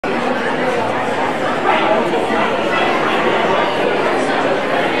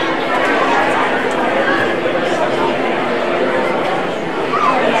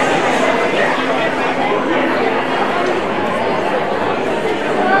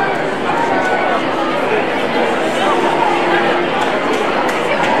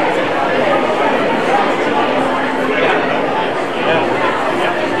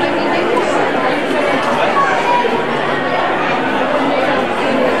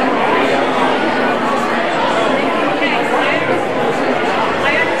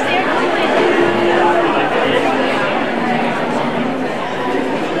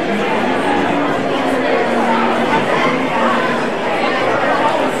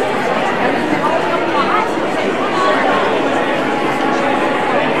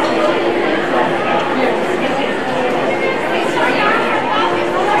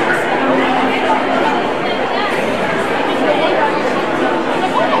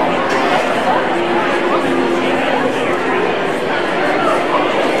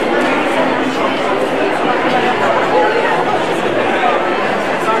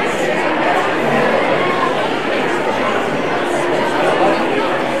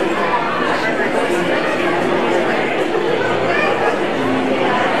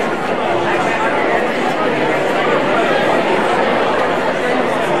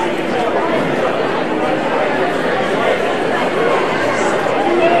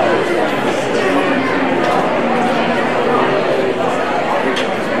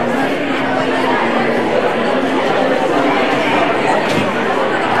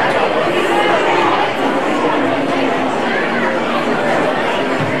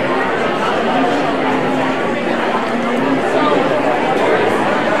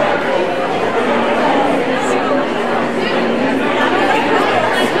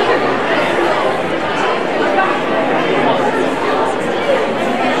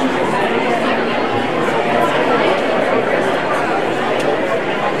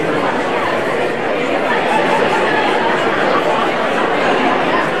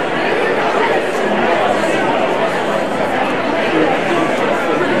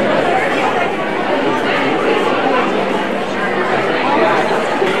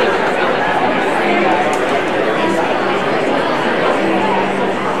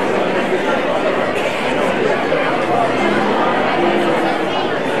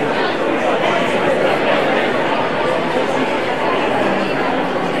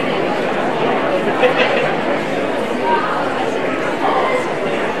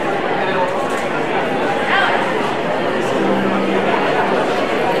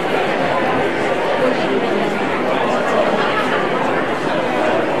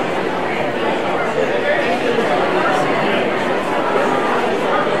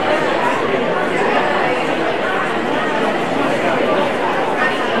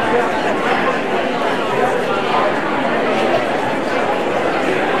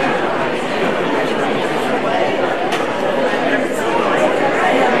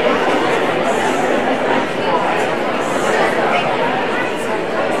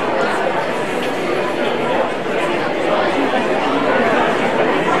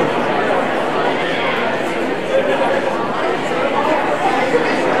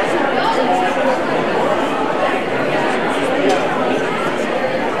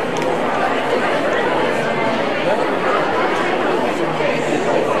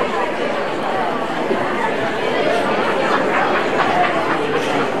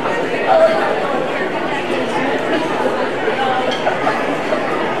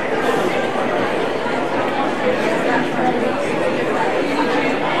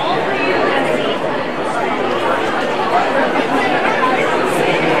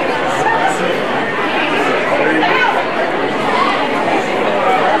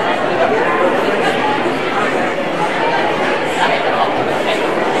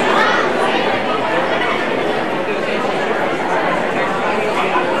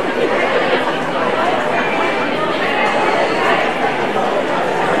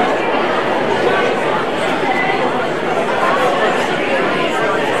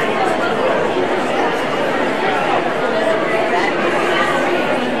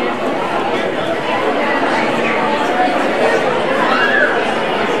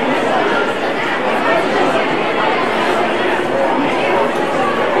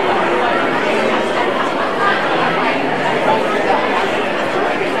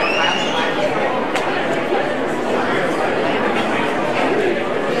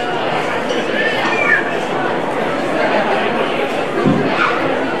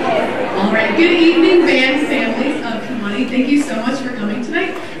Good evening, band families of Kewanee. Thank you so much for coming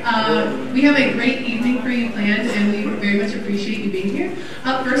tonight. We have a great evening for you planned, and we very much appreciate you being here.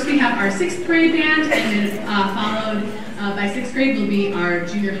 Up first, we have our 6th grade band, and then followed by 6th grade will be our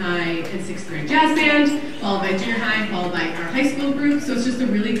junior high and 6th grade jazz band, followed by junior high, followed by our high school group. So it's just a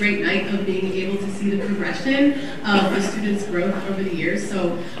really great night of being able to see the progression of the students' growth over the years.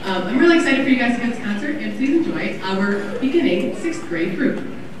 So I'm really excited for you guys to get this concert, and please enjoy our beginning 6th grade group.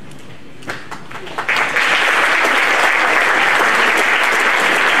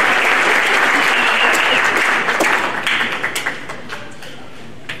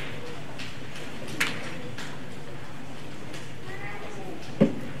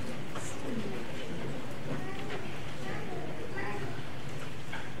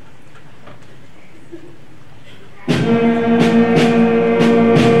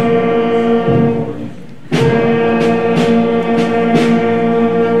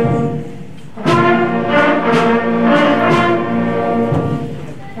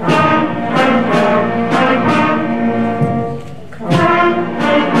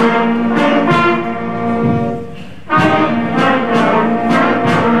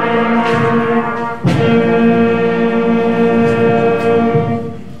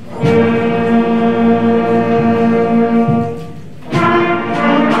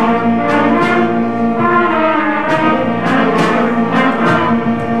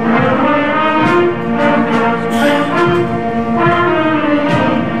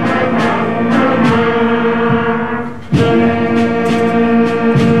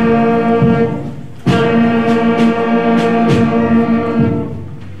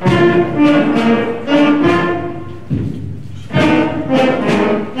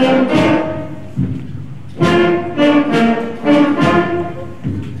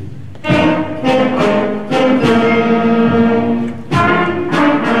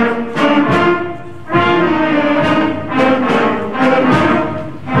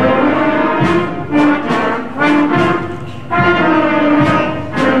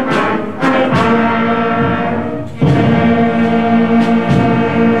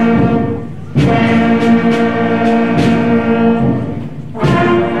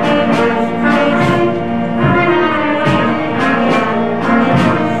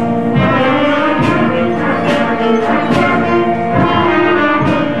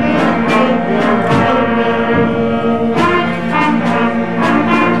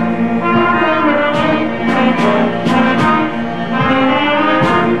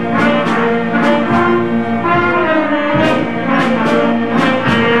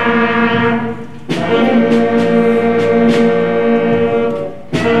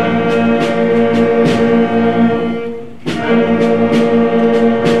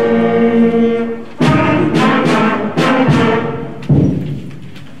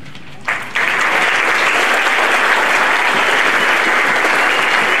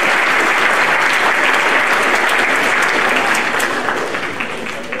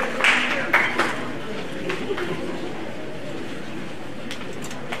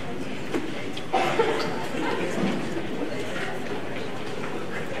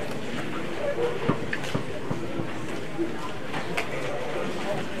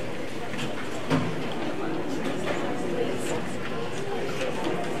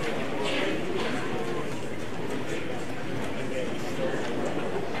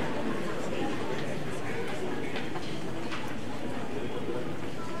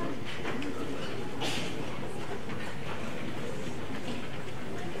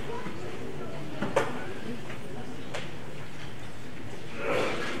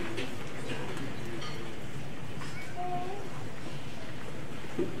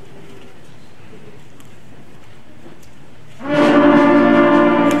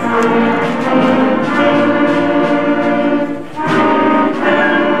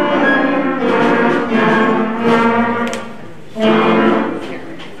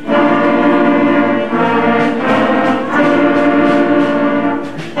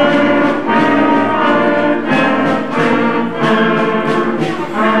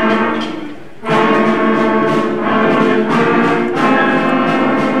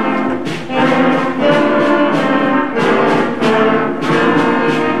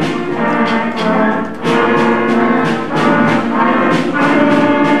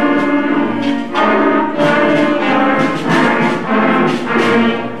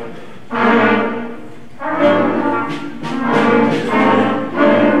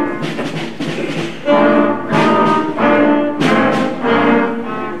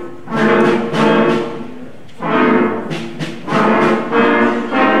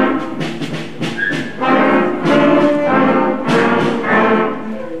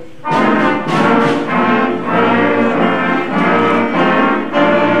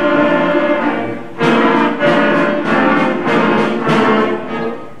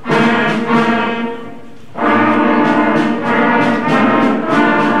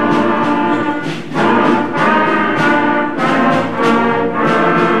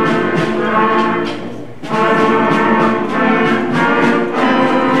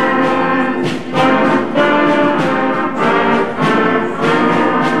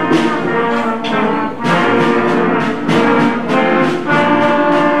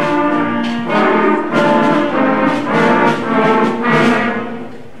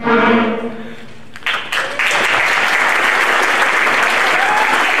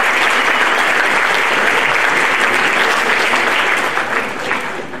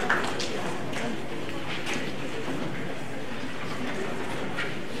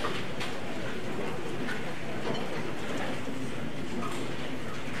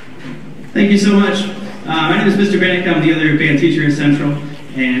 Thank you so much. My name is Mr. Bannock. I'm the other band teacher in Central,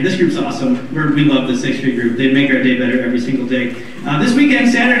 and this group's awesome. We love the 6th grade group. They make our day better every single day. This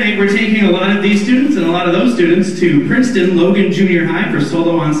weekend, Saturday, we're taking a lot of these students and a lot of those students to Princeton Logan Junior High for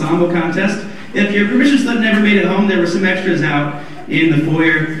solo ensemble contest. If your permission slip never made it home, there were some extras out in the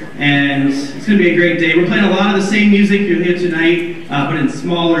foyer, and it's going to be a great day. We're playing a lot of the same music you'll hear tonight, but in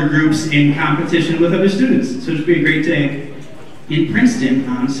smaller groups in competition with other students. So it'll be a great day in Princeton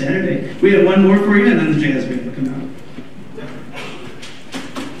on Saturday. We have one more for you, and then the jazz band will come out.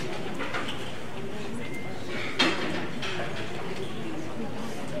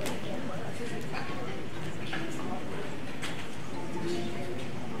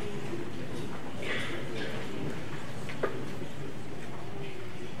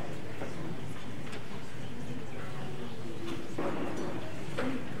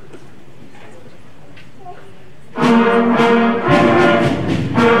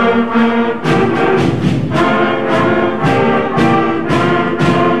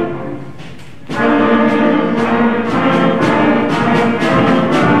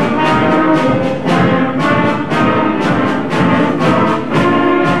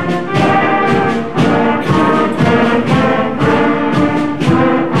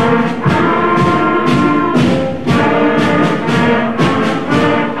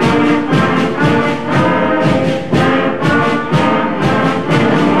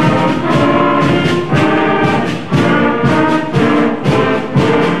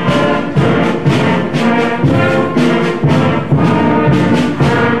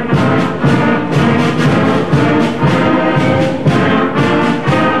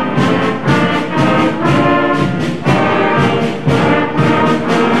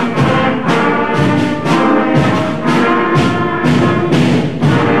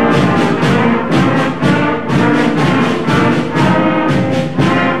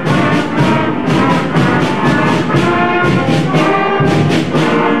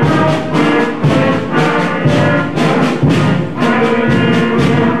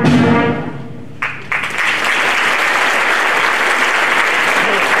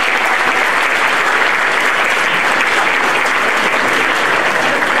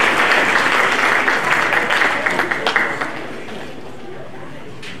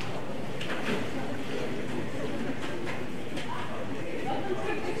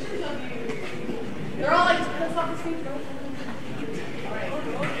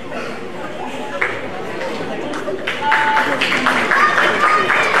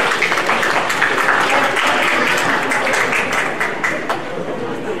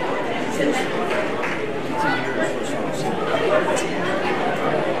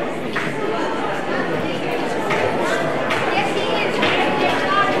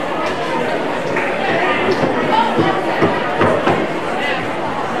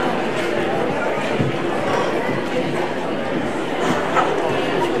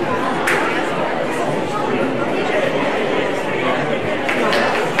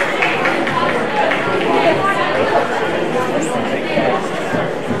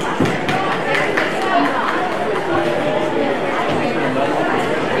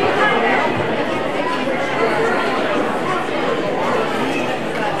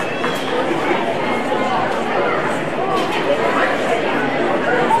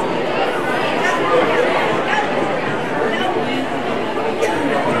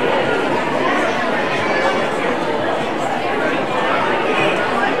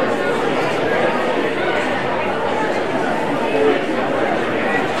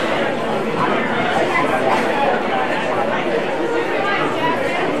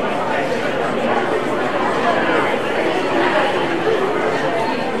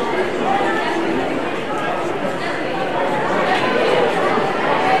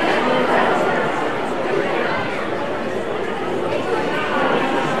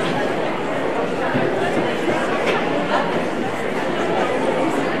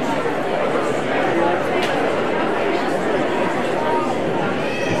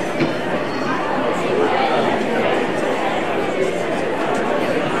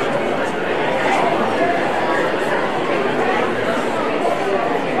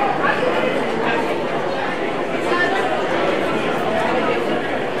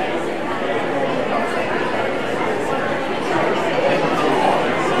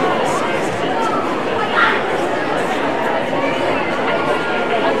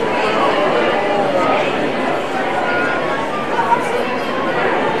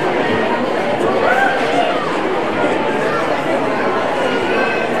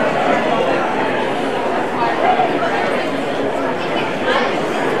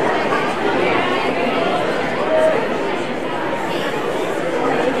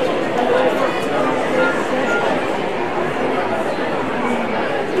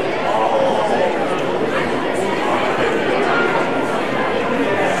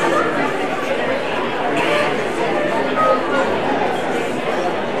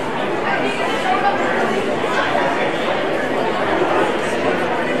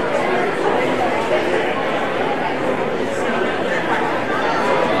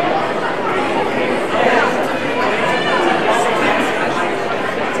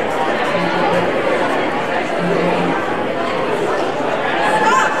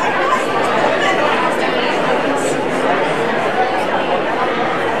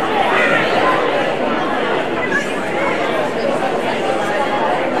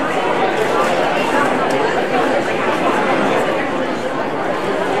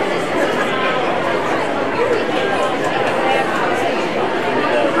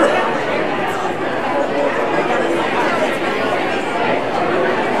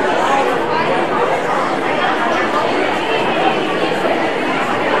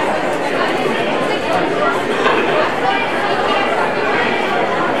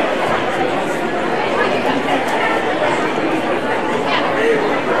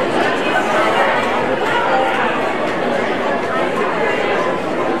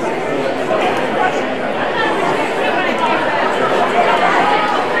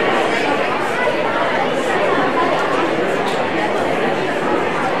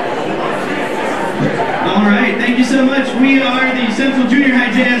 We are the Central Junior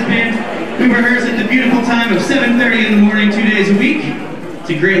High Jazz Band. We rehearse at the beautiful time of 7:30 in the morning, 2 days a week. It's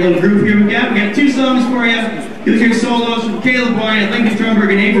a great little group here we got. We got 2 songs for you. You'll hear solos from Caleb Wyatt, Lincoln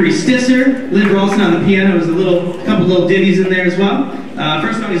Stromberg, and Avery Stisser. Lynn Ralston on the piano. There's a couple little ditties in there as well.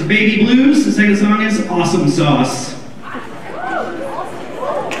 First song is Baby Blues. The second song is Awesome Sauce.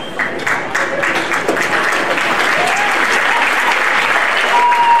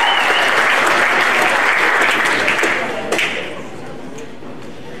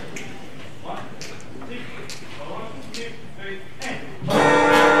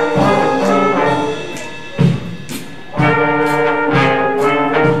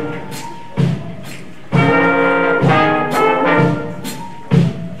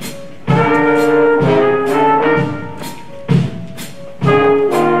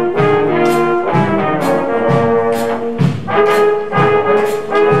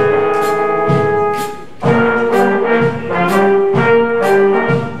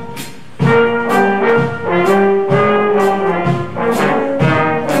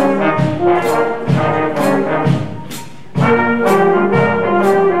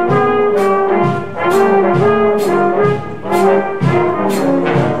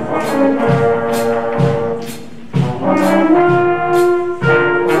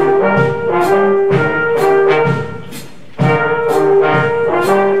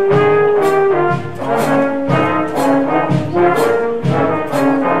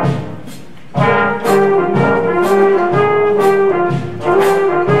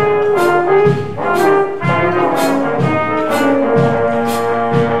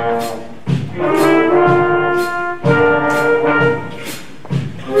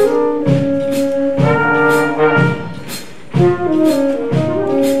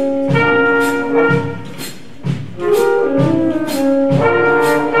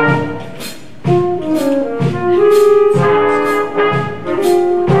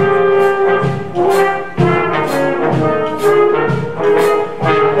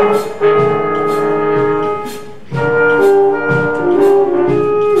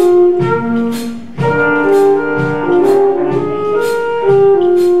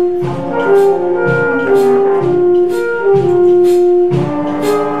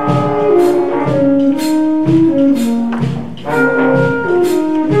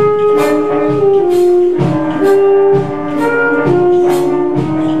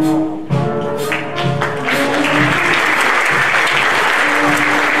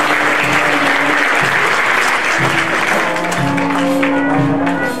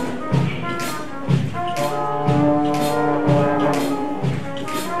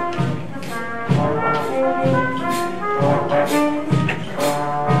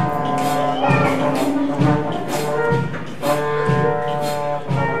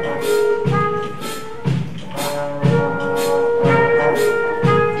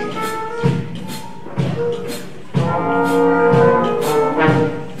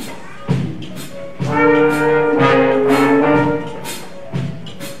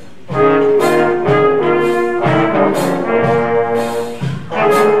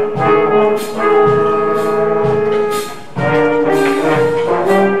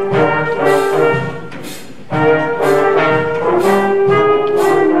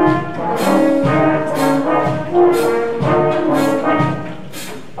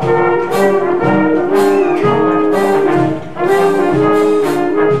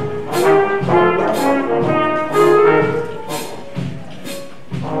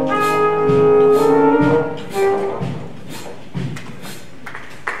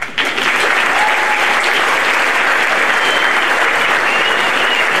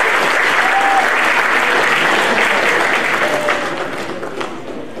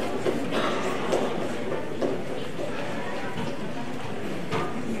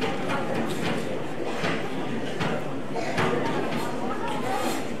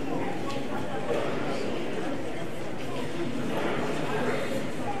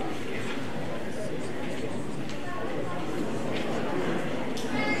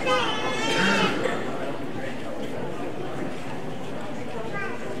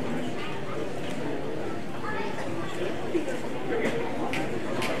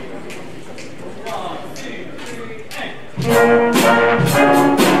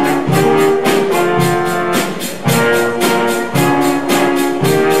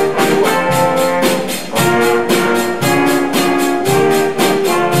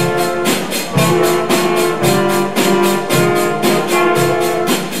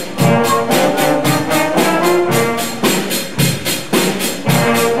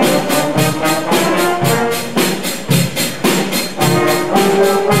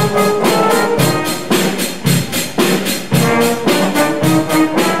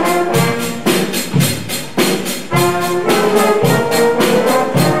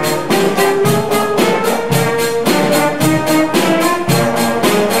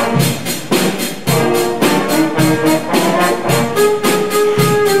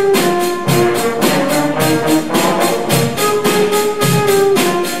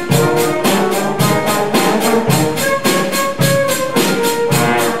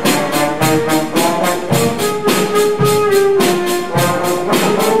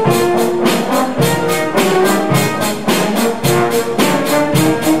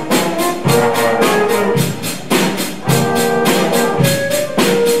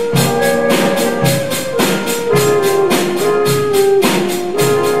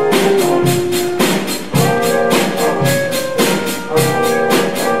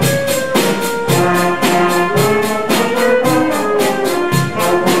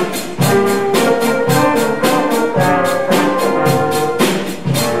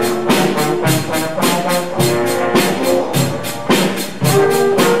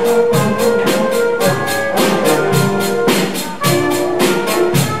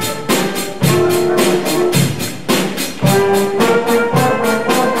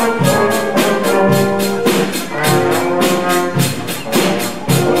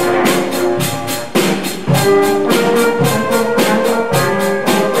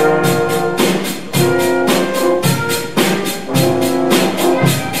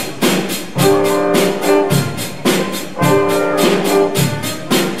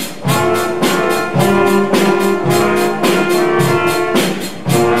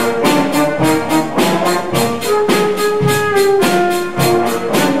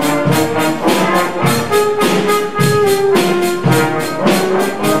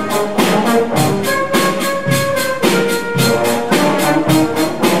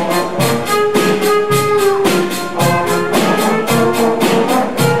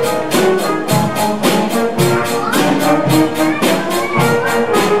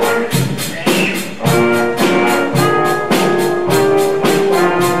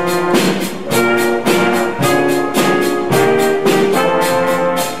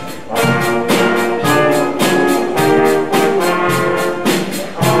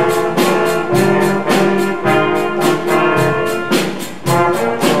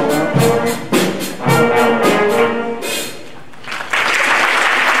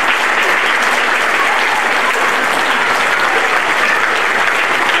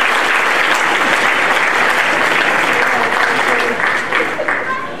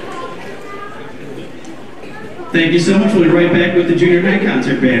 Thank you so much. We'll be right back with the junior high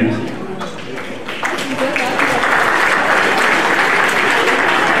concert band.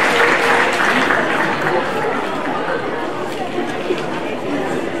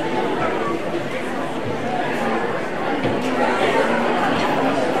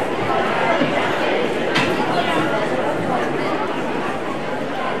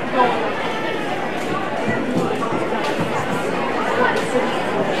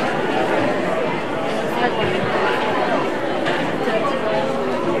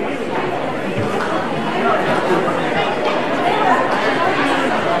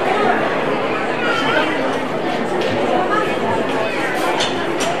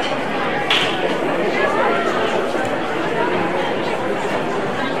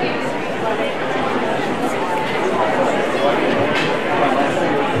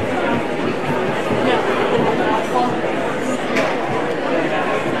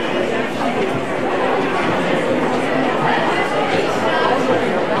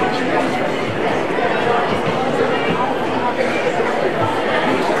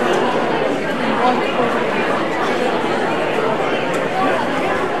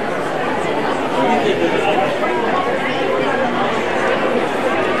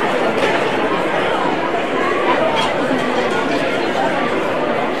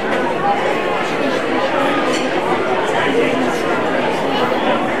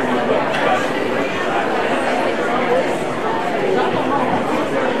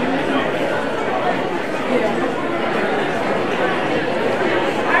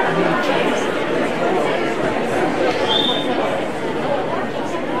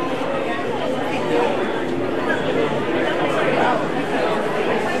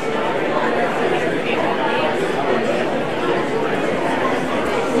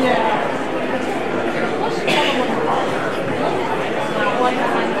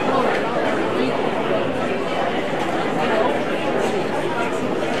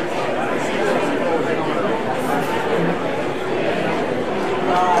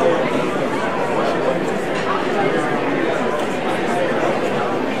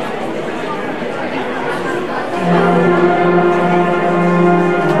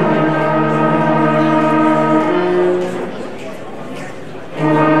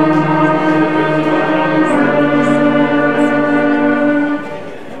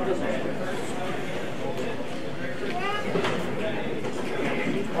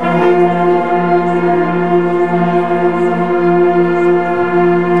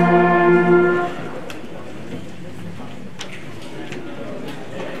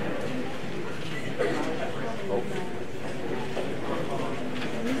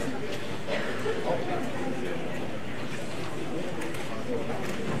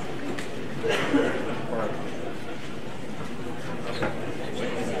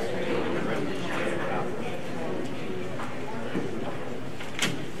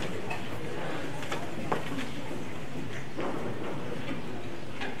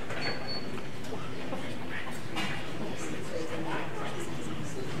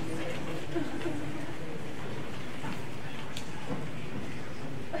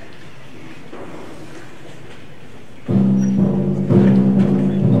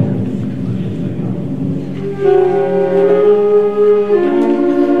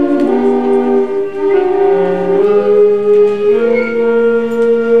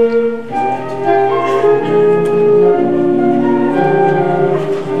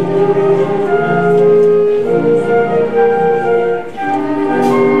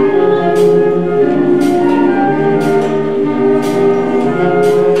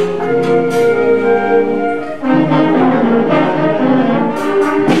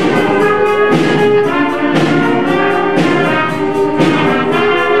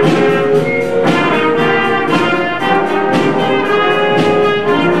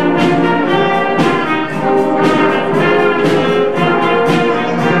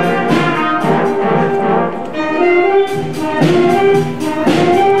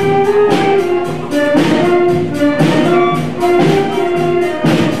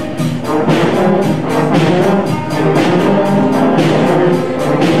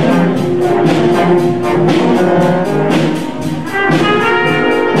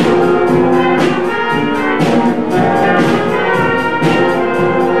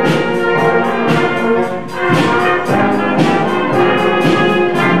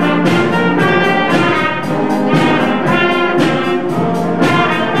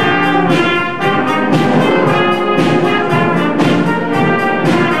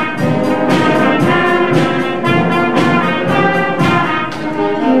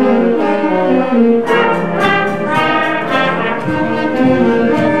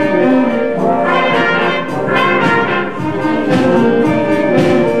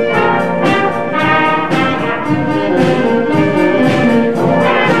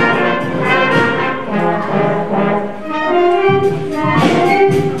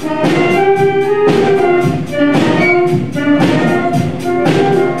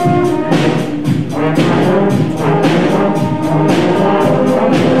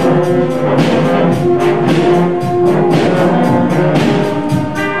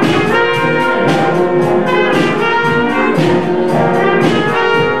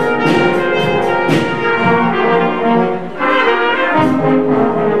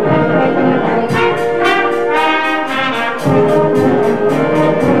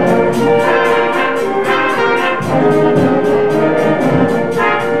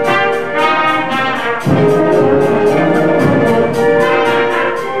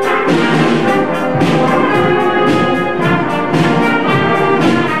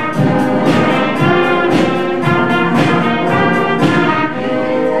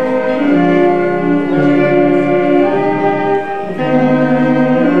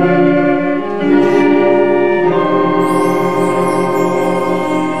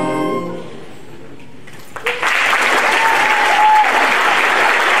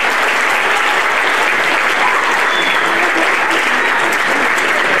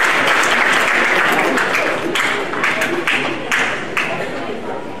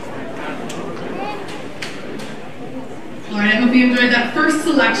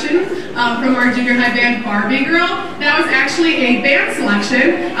 from our junior high band, Barbie Girl. That was actually a band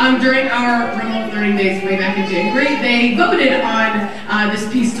selection during our remote learning days way back in January. They voted on this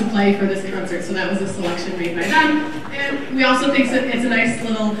piece to play for this concert, so that was a selection made by them. And we also think it's a nice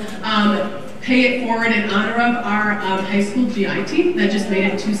little pay it forward in honor of our high school GI team that just made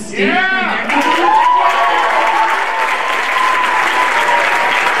it to state. Yeah.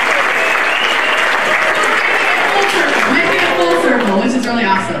 Which is really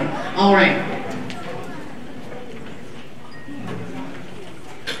awesome. All right.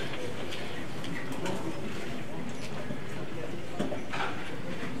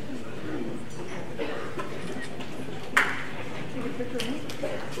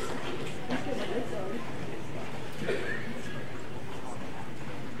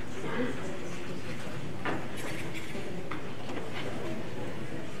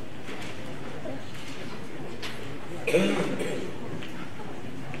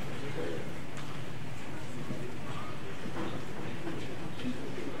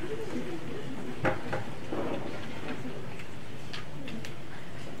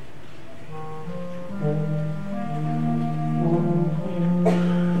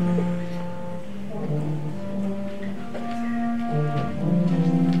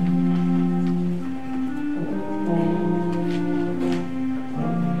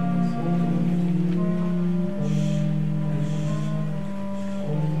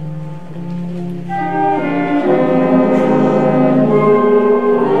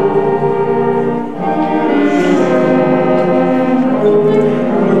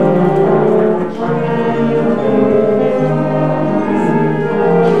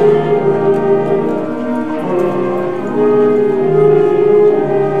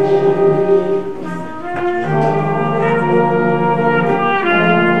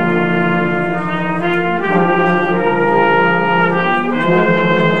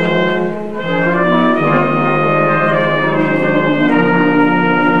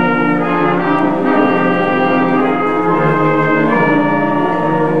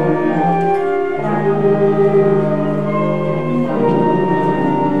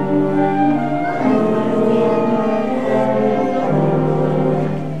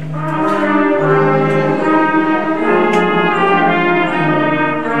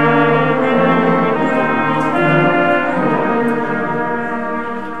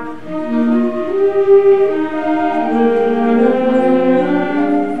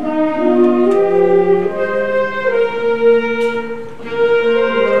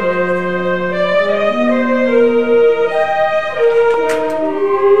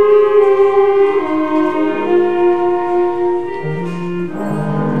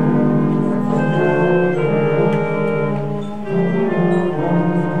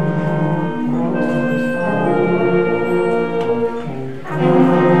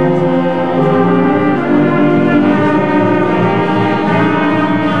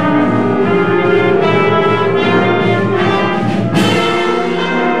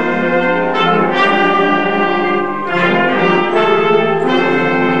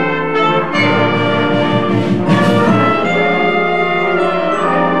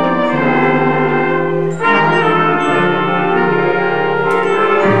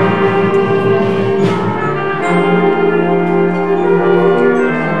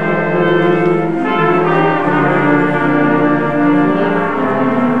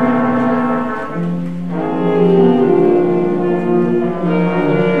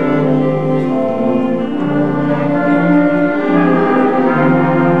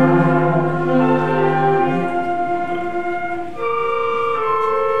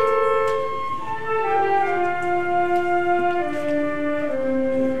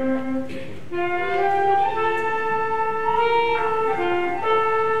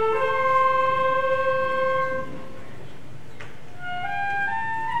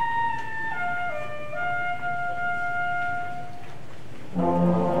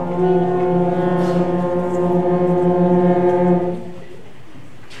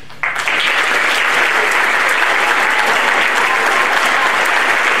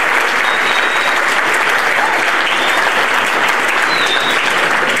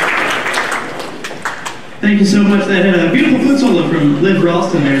 Thank you so much. That had a beautiful flute solo from Liv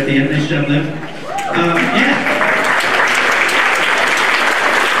Ralston there at the end. Nice job, Liv.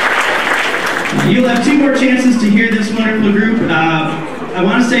 You'll have 2 more chances to hear this wonderful group. I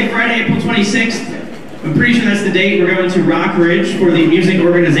want to say Friday, April 26th. I'm pretty sure that's the date. We're going to Rock Ridge for the music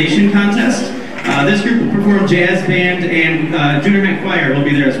organization contest. This group will perform jazz band, and junior high choir will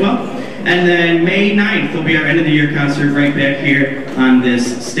be there as well. And then May 9th will be our end of the year concert right back here on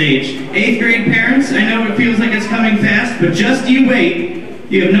this stage. 8th grade parents, I know it feels like it's coming fast, but just you wait.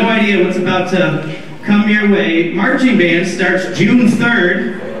 You have no idea what's about to come your way. Marching band starts June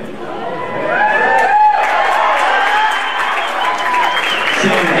 3rd. So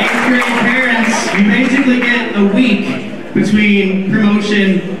 8th grade parents, you basically get a week between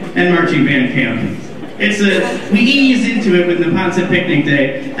promotion and marching band camp. We ease into it with Neponset Picnic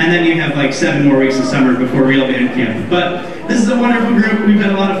Day, and then you have like 7 more weeks of summer before real band camp. But this is a wonderful group. We've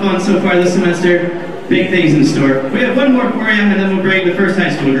had a lot of fun so far this semester. Big things in store. We have one more for you, and then we'll bring the first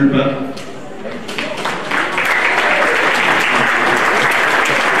high school group up.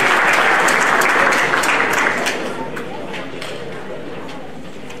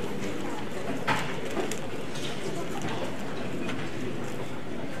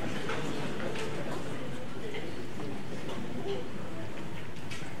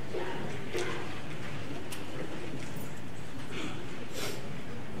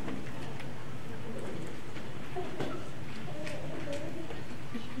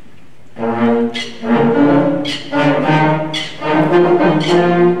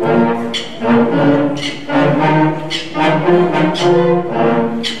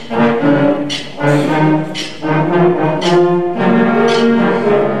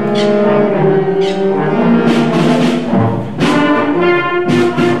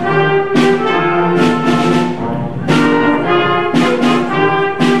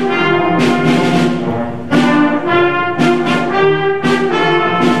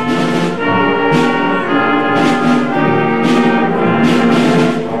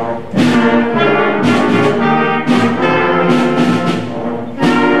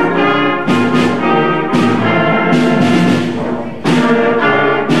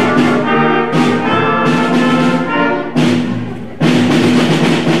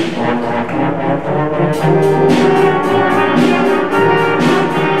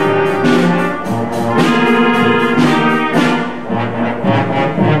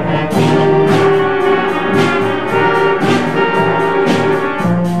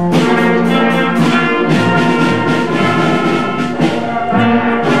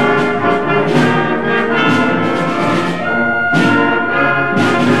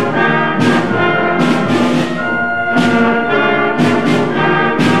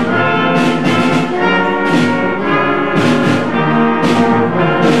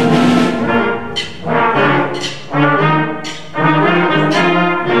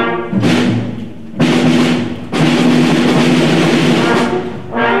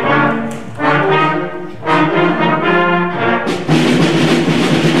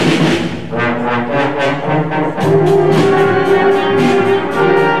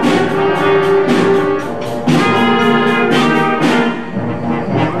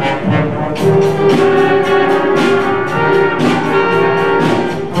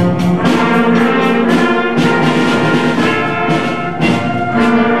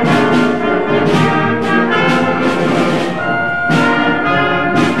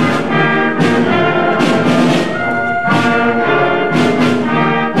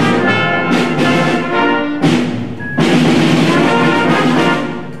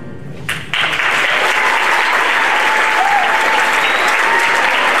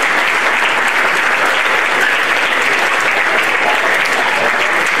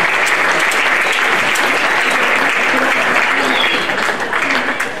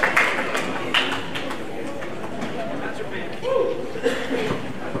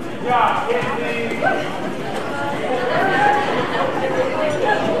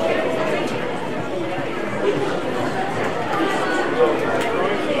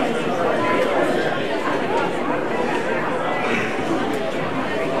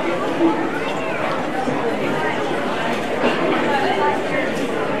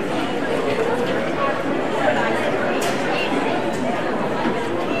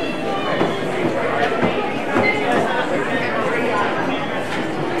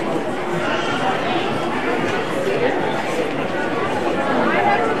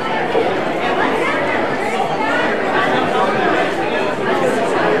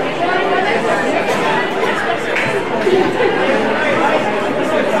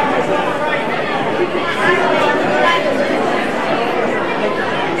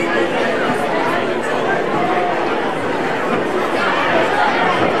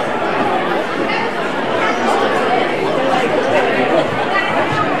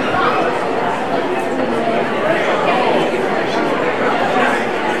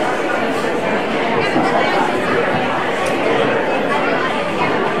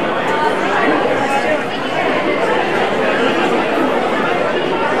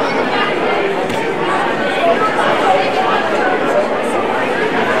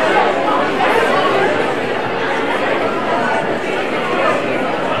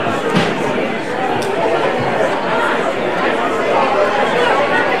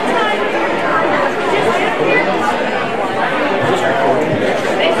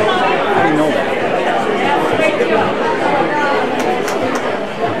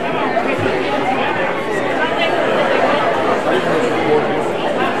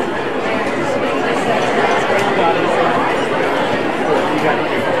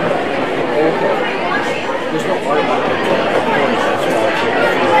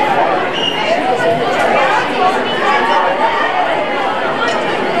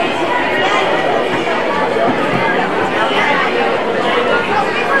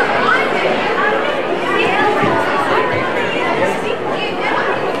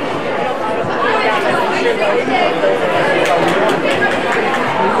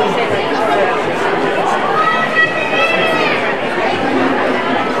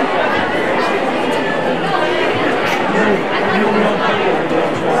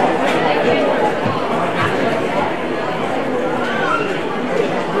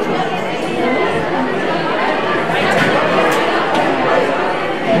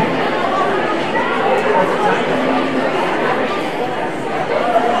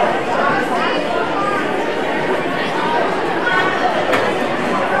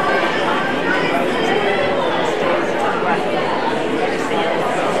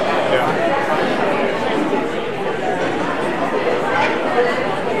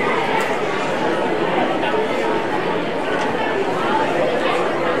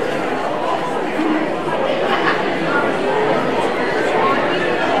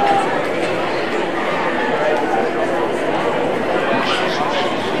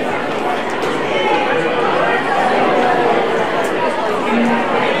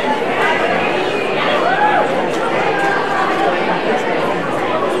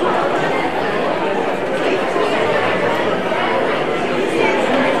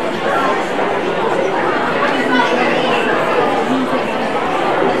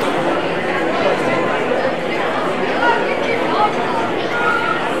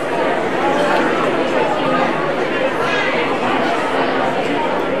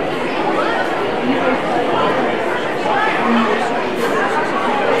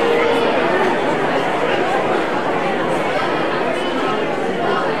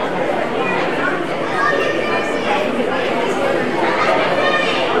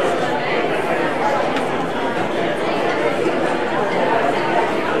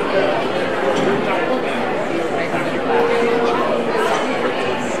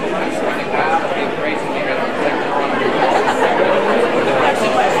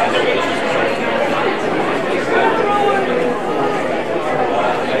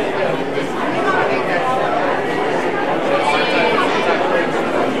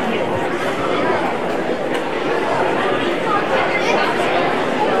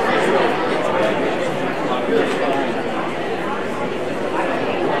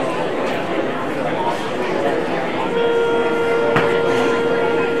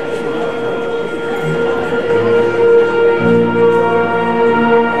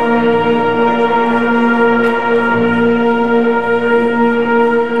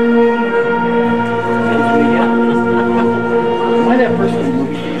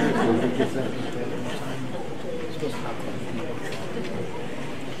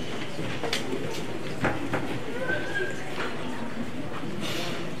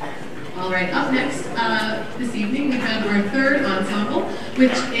 All right, up next this evening we have our third ensemble,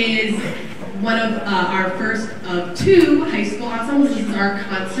 which is one of our first of two high school ensembles. This is our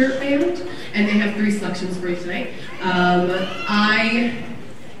concert band, and they have 3 selections for you tonight. I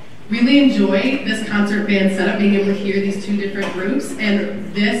really enjoy this concert band setup, being able to hear these 2 different groups,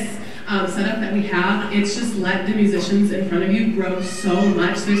 and this setup that we have, it's just let the musicians in front of you grow so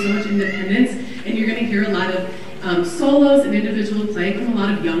much. There's so much independence, and you're going to hear a lot of solos and individual play from a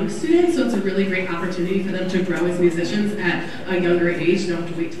lot of young students, so it's a really great opportunity for them to grow as musicians at a younger age. They don't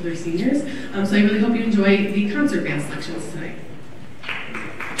have to wait till they're seniors. So I really hope you enjoy the concert band selections tonight.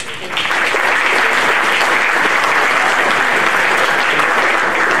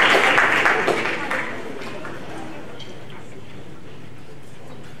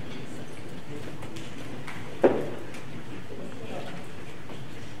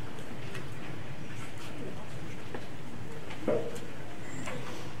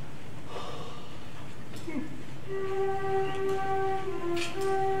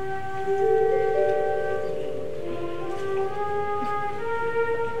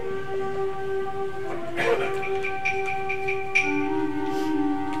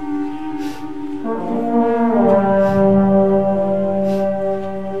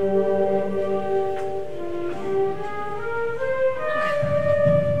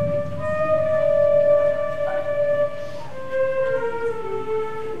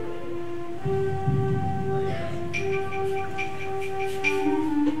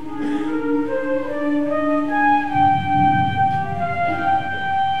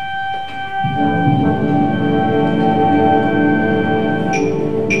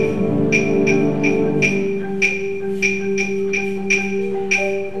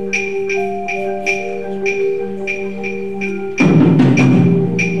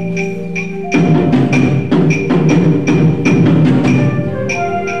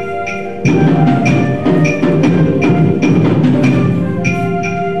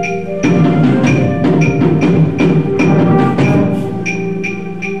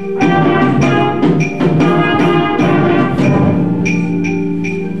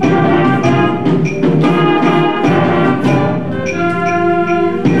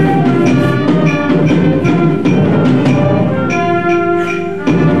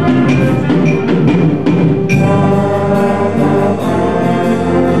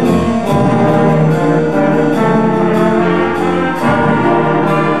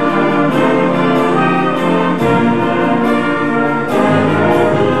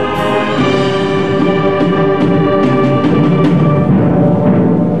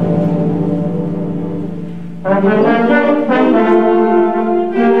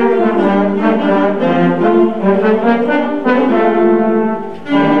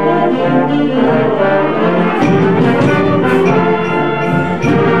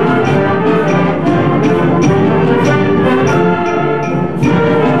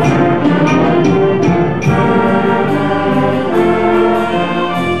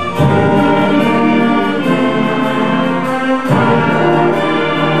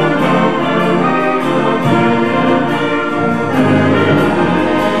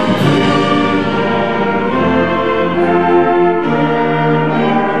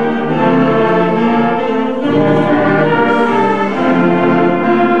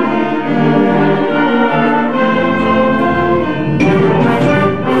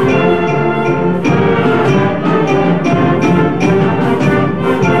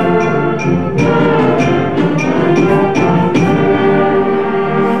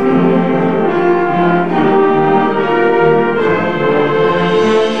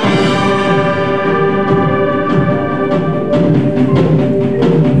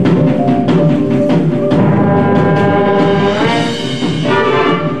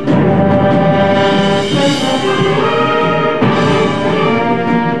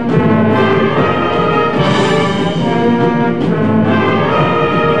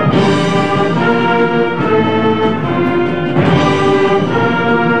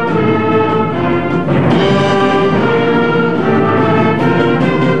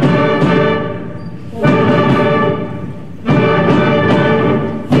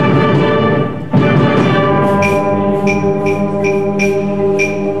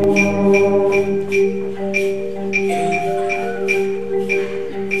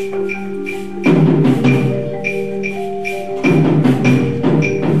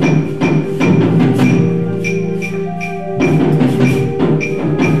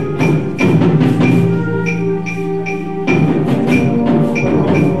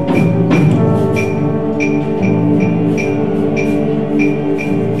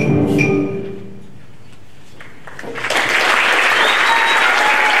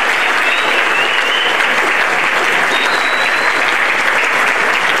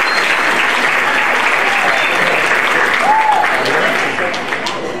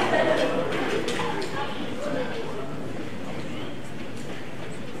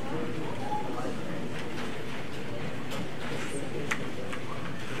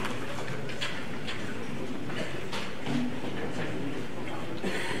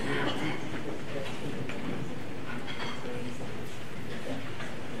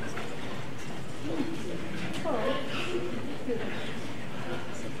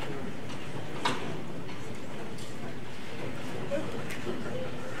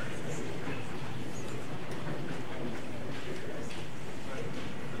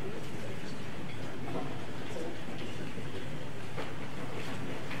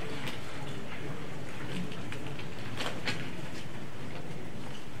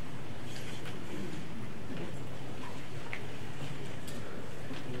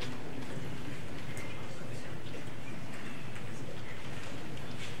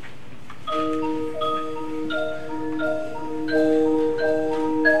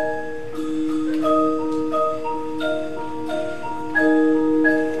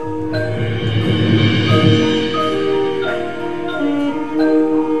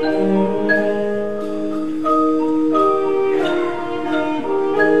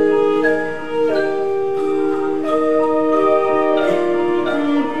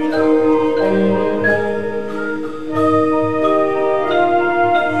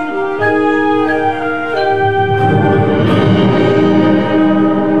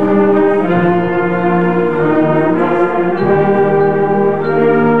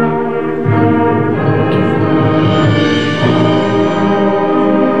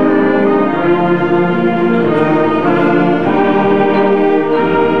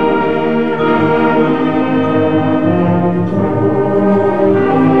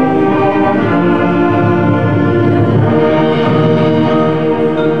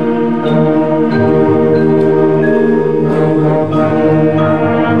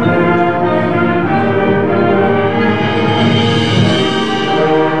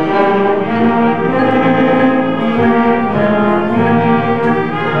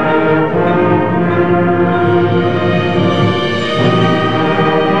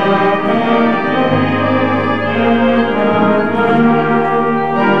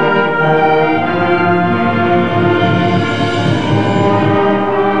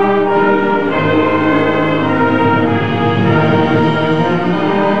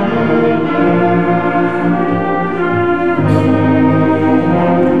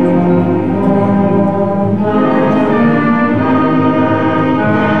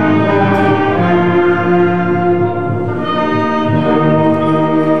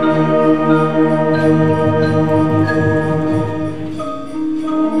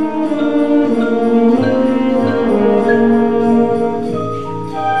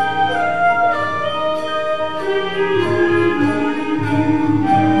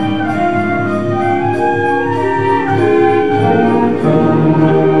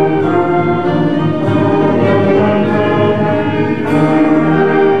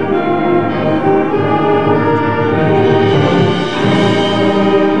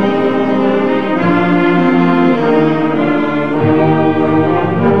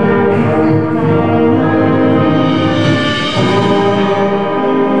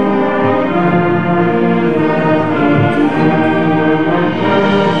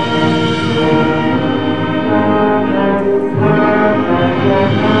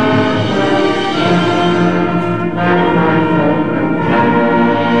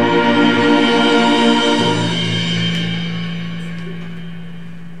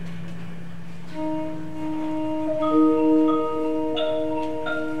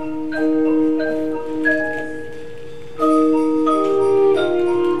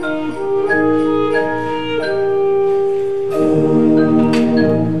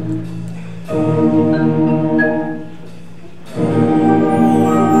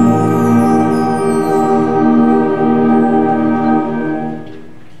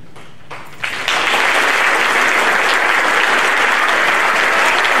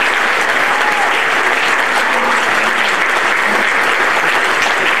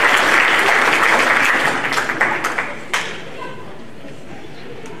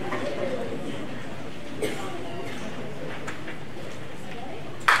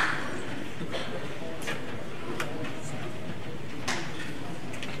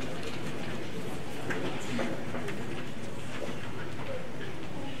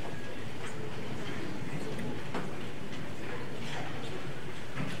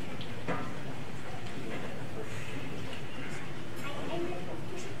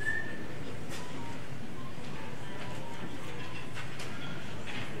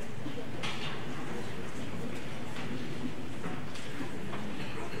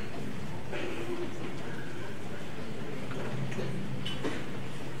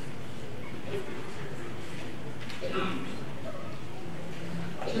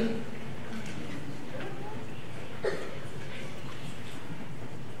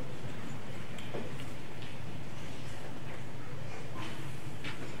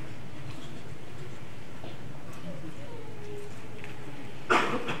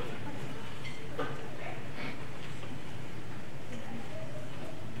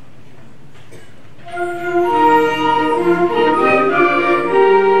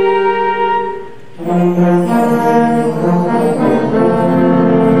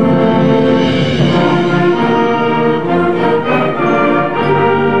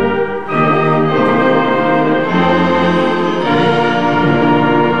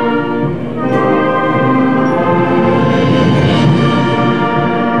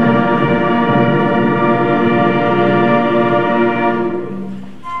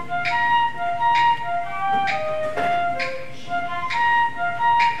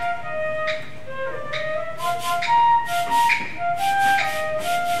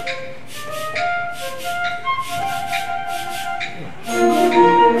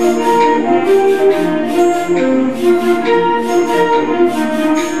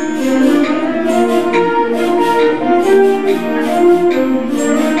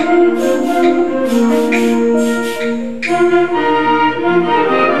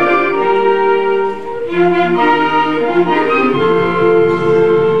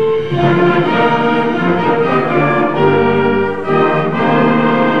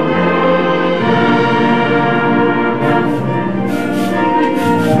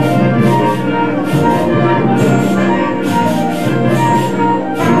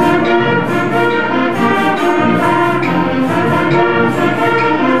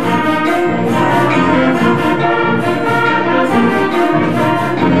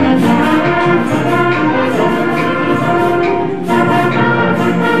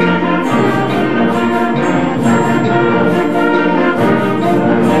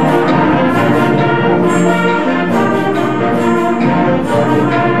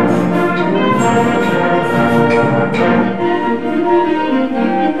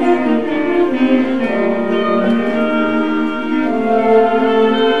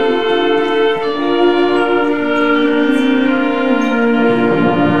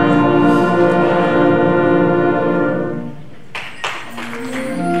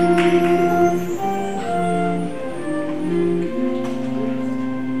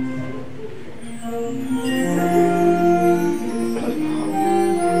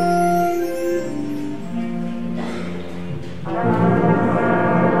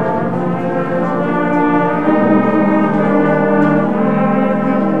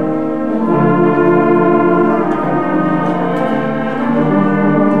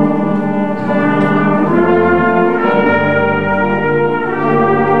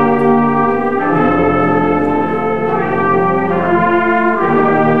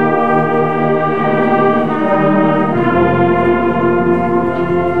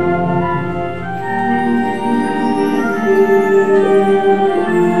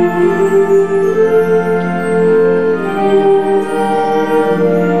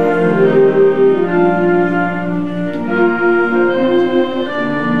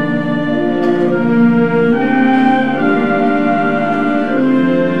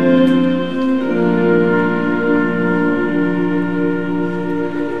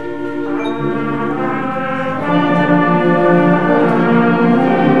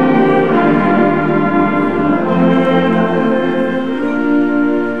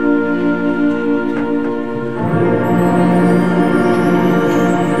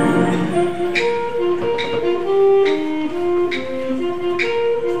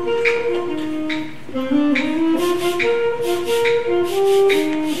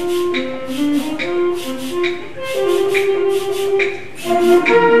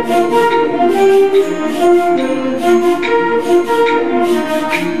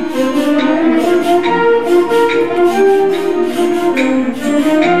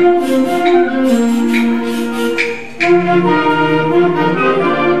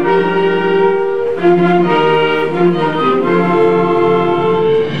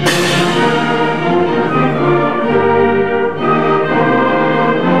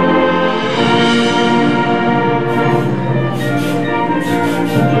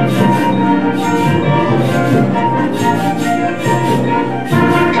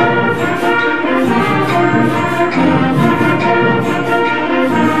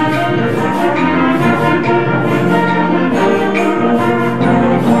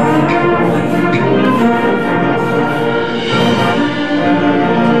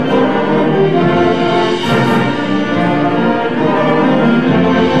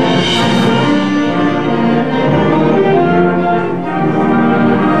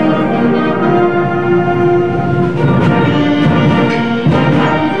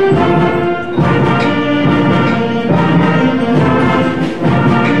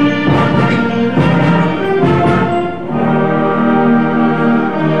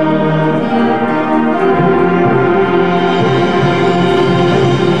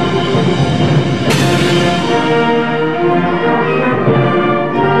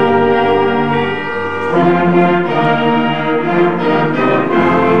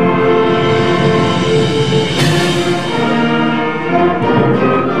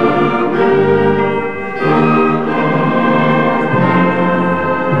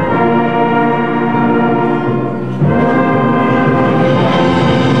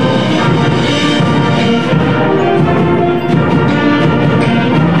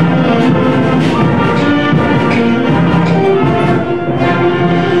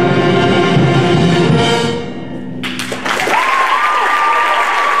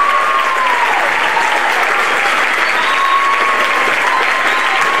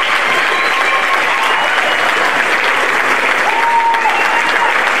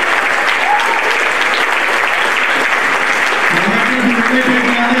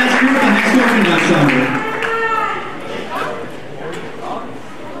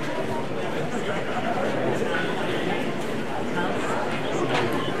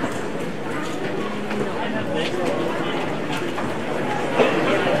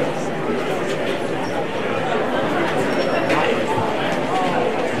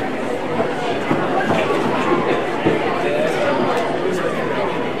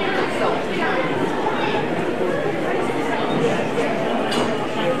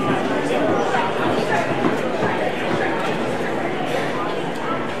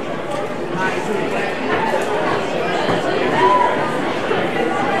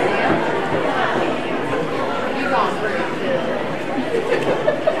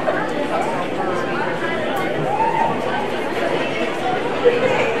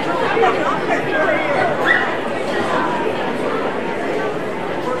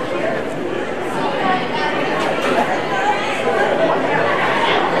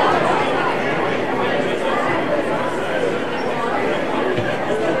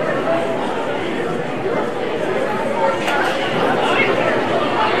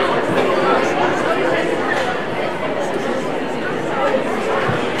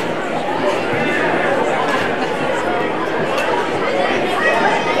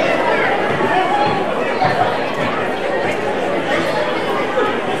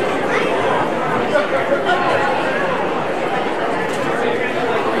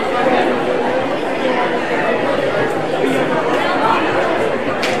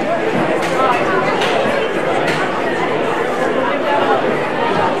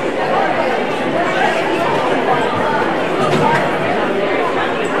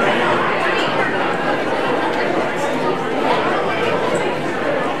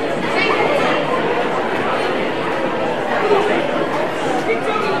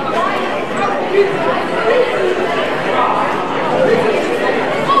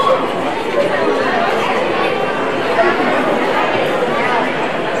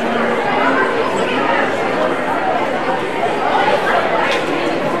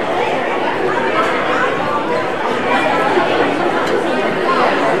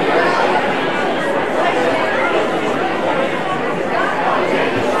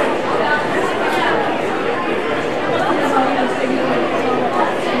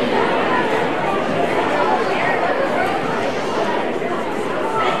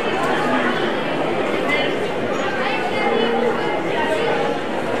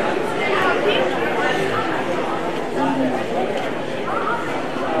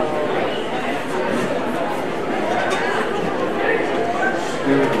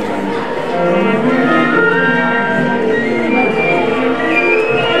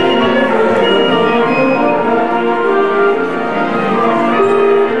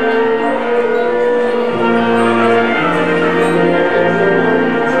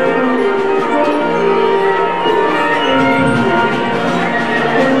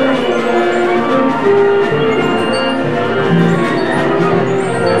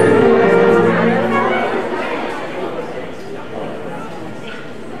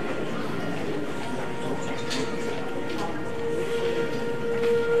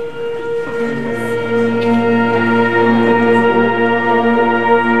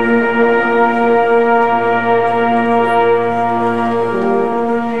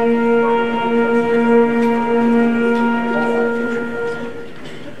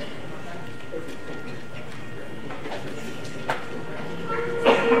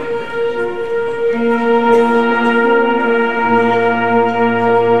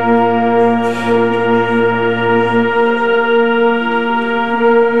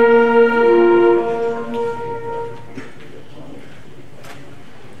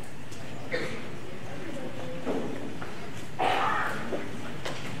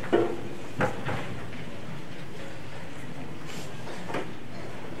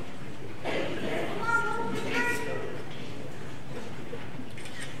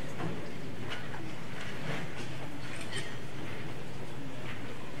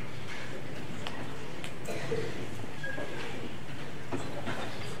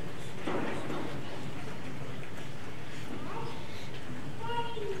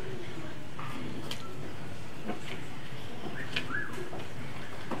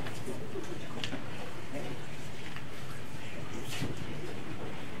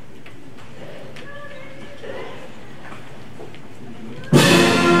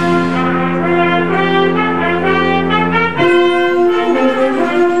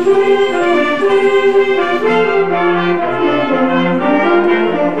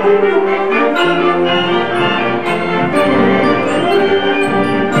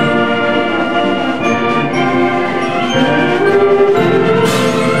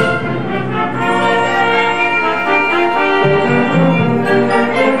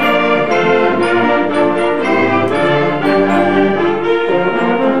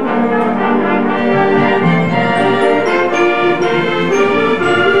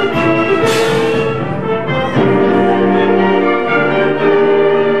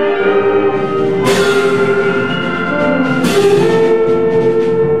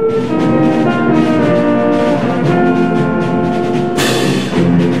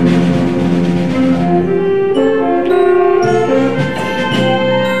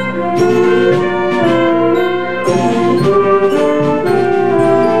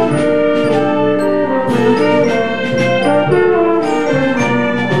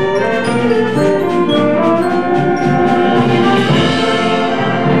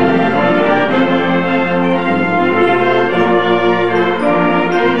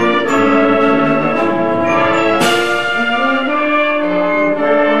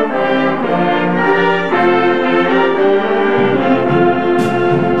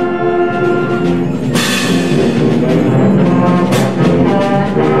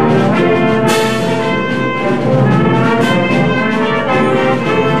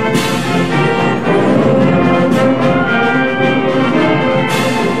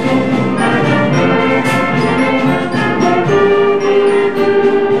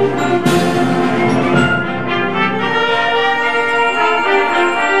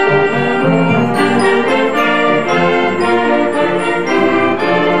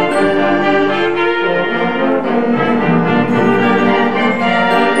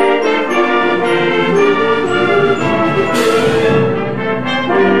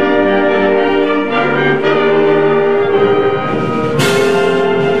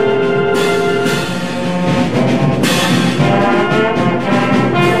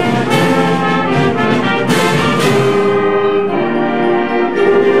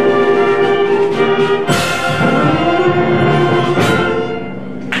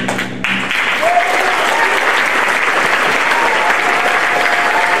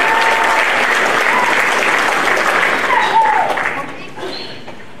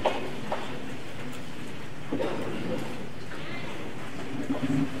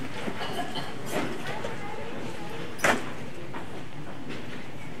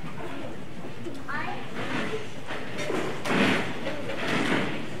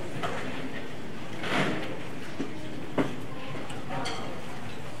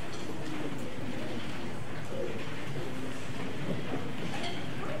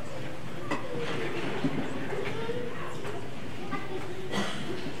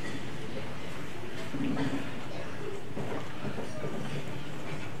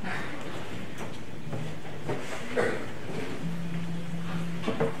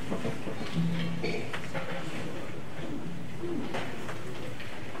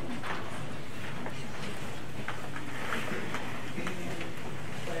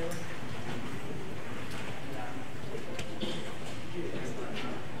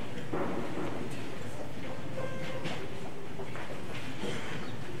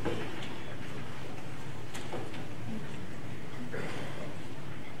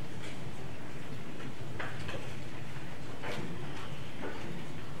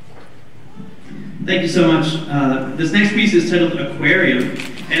 Thank you so much. This next piece is titled Aquarium,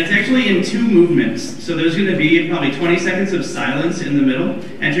 and it's actually in 2 movements. So there's going to be probably 20 seconds of silence in the middle,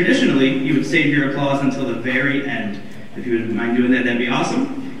 and traditionally you would save your applause until the very end. If you wouldn't mind doing that, that'd be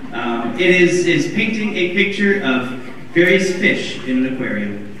awesome. It is painting a picture of various fish in an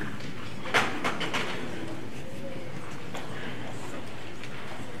aquarium.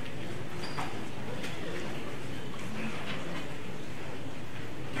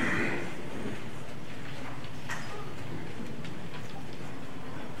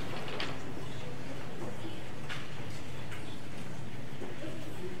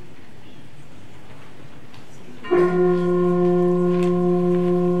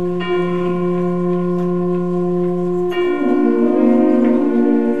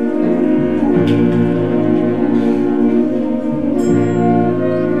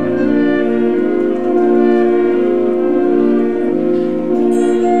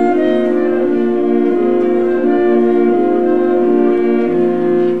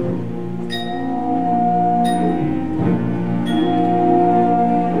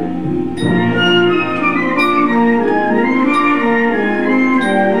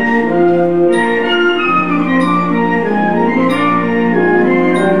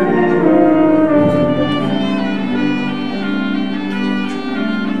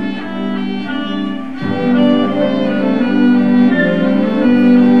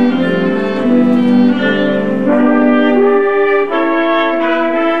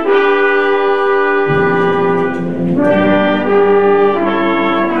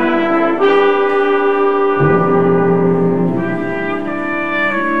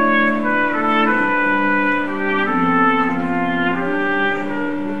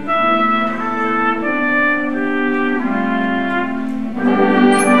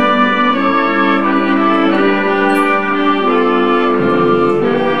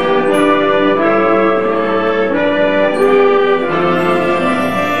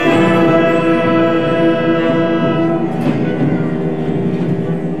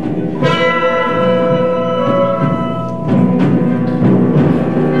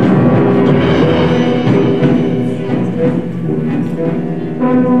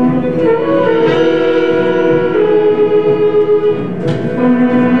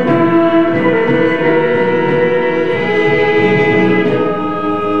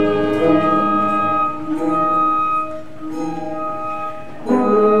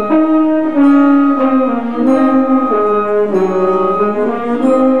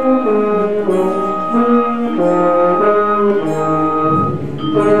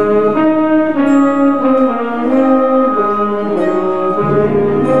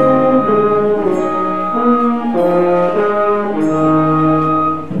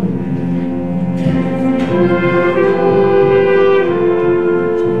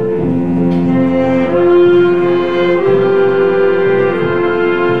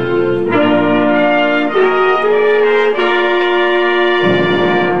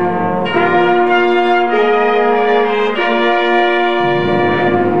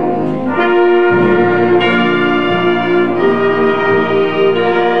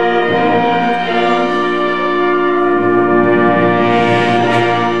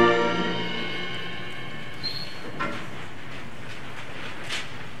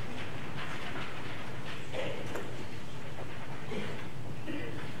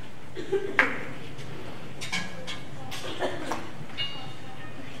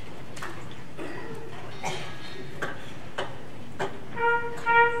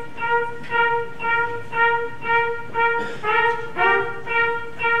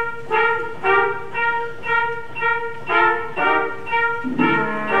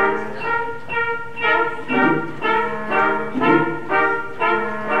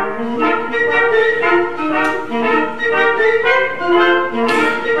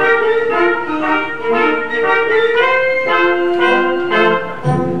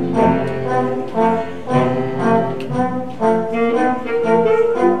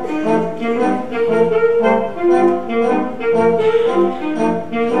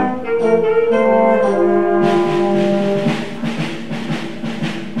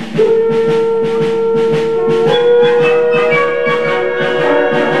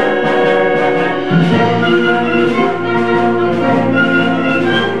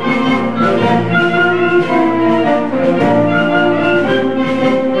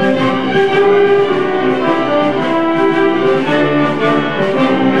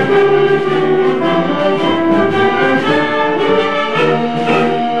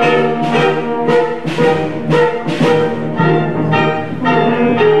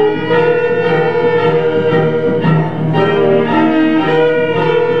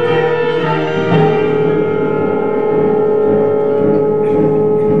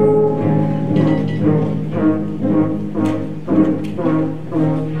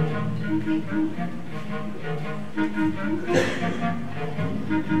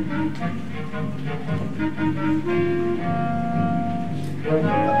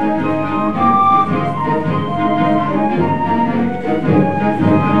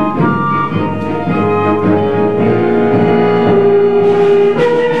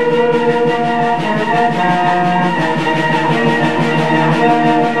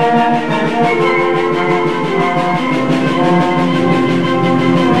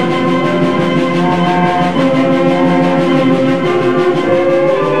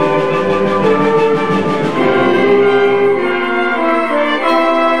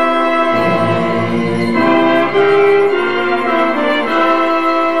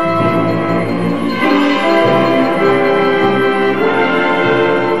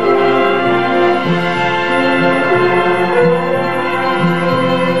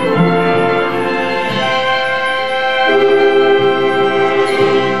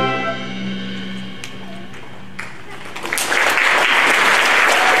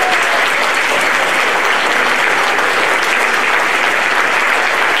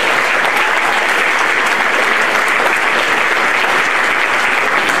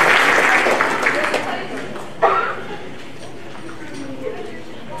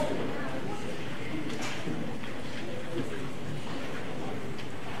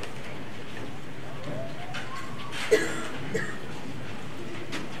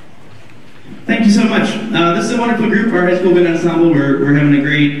 Thank you so much. This is a wonderful group, our high school band ensemble. We're having a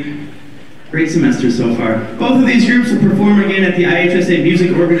great semester so far. Both of these groups will perform again at the IHSA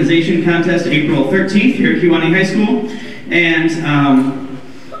Music Organization Contest April 13th here at Kewanee High School. And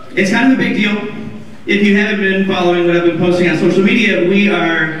it's kind of a big deal. If you haven't been following what I've been posting on social media, we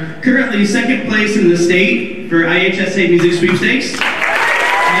are currently second place in the state for IHSA Music Sweepstakes.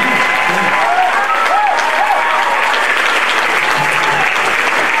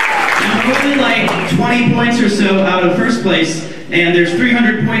 Only like 20 points or so out of first place, and there's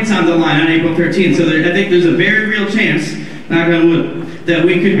 300 points on the line on April 13th, so I think there's a very real chance, knock on wood, that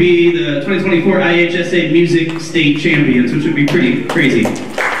we could be the 2024 IHSA Music State Champions, which would be pretty crazy. So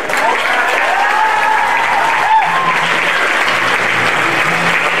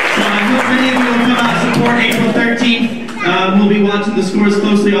I hope many of you will come out and support April 13th. We'll be watching the scores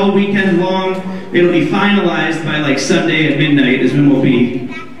closely all weekend long. It'll be finalized by like Sunday at midnight is when we'll be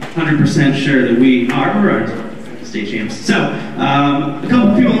 100% sure that we are or aren't state champs. So, a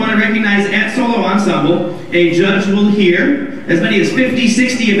couple of people I want to recognize at Solo Ensemble. A judge will hear as many as 50,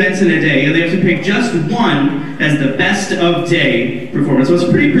 60 events in a day, and they have to pick just one as the best of day performance. So it's a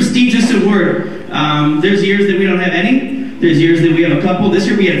pretty prestigious award. There's years that we don't have any. There's years that we have a couple. This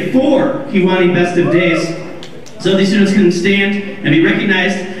year we had 4 Kewanee Best of Days. So these students can stand and be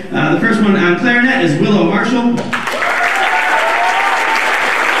recognized. The first one on clarinet is Willow Marshall.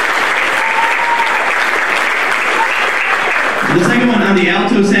 The second one on the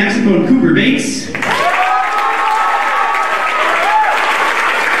alto saxophone, Cooper Bates.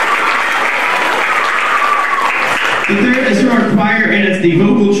 The third is from our choir, and it's the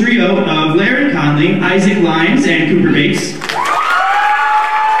vocal trio of Larry Conley, Isaac Lyons, and Cooper Bates.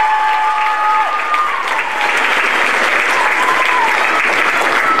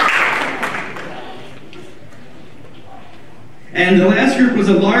 And the last group was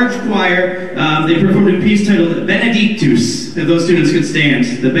a large choir. They performed a piece titled Benedictus, if those students could stand.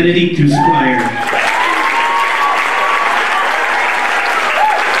 The Benedictus Choir.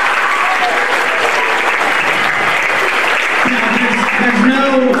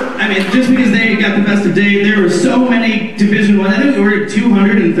 Just because they got the best of day, there were so many Division I. I think we were at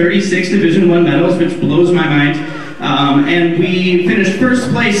 236 Division I medals, which blows my mind. And we finished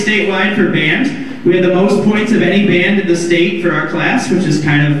first place statewide for band. We had the most points of any band in the state for our class, which is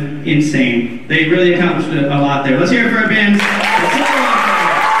kind of insane. They really accomplished a lot there. Let's hear it for our band.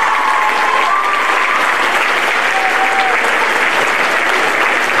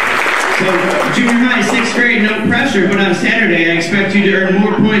 So, junior high, 6th grade, no pressure, but on Saturday I expect you to earn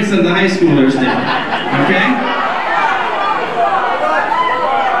more points than the high schoolers did. Okay?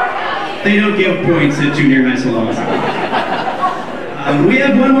 They don't give points at junior high school. We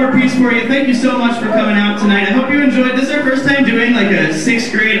have one more piece for you. Thank you so much for coming out tonight. I hope you enjoyed. This is our first time doing like a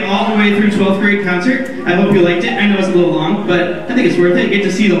 6th grade all the way through 12th grade concert. I hope you liked it. I know it's a little long, but I think it's worth it. You get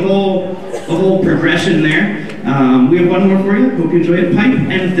to see the whole progression there. We have one more for you. Hope you enjoy it. Pipe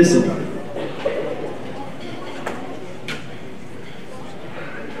and Thistle.